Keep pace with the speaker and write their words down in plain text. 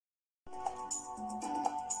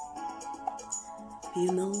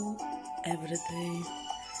You know, every day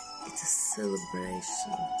it's a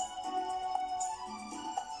celebration.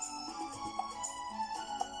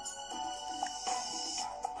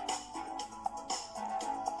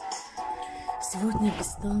 Сегодня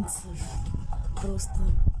без танцев просто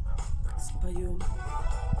спою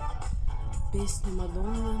песню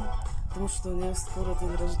Мадонны, потому что у нее скоро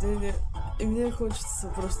день рождения, и мне хочется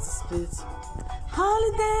просто спеть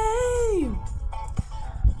Holiday!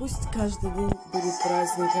 Пусть каждый день будет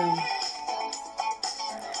праздником.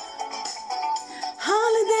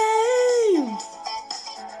 Holiday!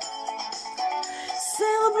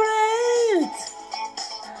 Celebrate!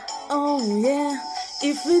 Oh yeah,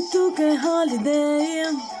 if we took a holiday,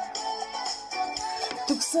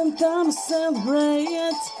 took some time to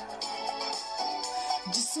celebrate,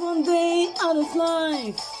 just one day out of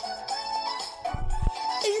life,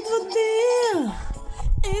 it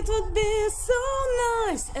would be so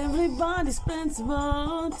nice. Everybody spends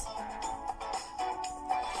about.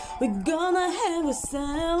 We're gonna have a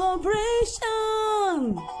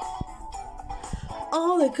celebration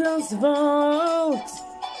all across the world,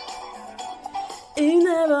 in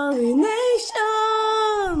every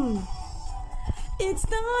nation. It's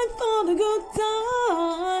time for the good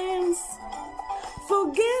times.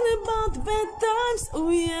 Forget about the bad times, oh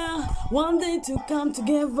yeah. One day to come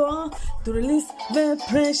together to release the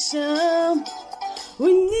pressure.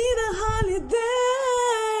 We need a holiday.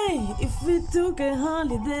 If we took a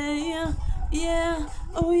holiday, yeah,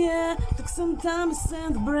 oh yeah. Took some time to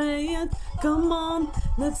celebrate. Come on,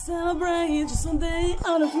 let's celebrate just one day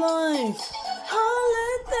out of life.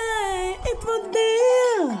 Holiday, it would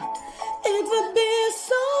be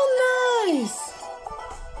so nice.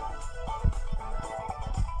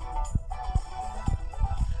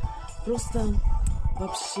 Просто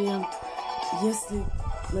вообще, если,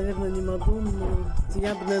 наверное, не Мадонна, то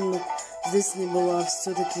я бы, наверное, здесь не была.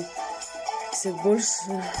 Все-таки все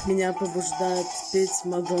больше меня побуждает петь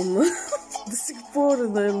Мадонну до сих пор и,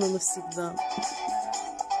 наверное, навсегда.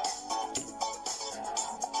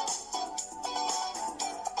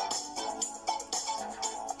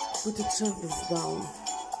 Put your troubles down.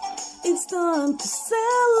 It's time to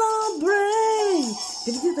celebrate.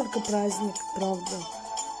 Впереди только праздник, правда.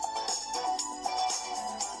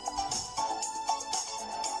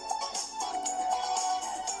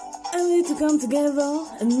 And we need to come together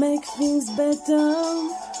and make things better.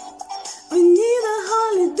 We need a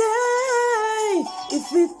holiday. If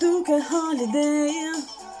we took a holiday,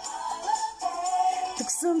 took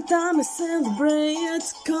some time to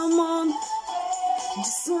celebrate. Come on,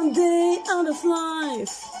 just one day out of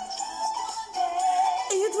life.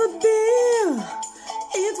 It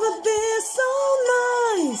would be so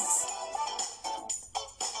nice.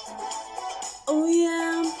 Oh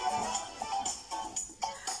yeah.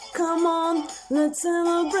 Come on, let's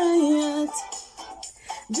celebrate.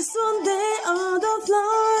 Just one day out of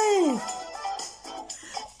life.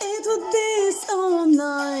 It would be so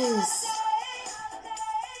nice.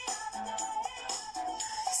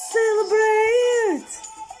 Celebrate.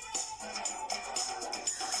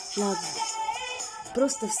 Ладно,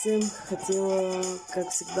 просто всем хотела, как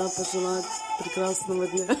всегда, пожелать прекрасного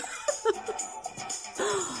дня.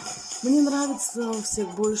 Мне нравится у всех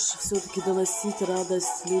больше все-таки доносить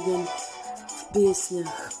радость людям в песнях,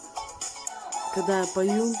 когда я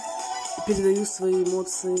пою и передаю свои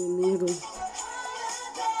эмоции миру.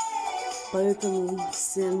 Поэтому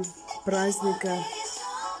всем праздника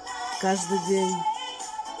каждый день.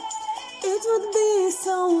 It would be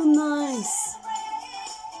so nice.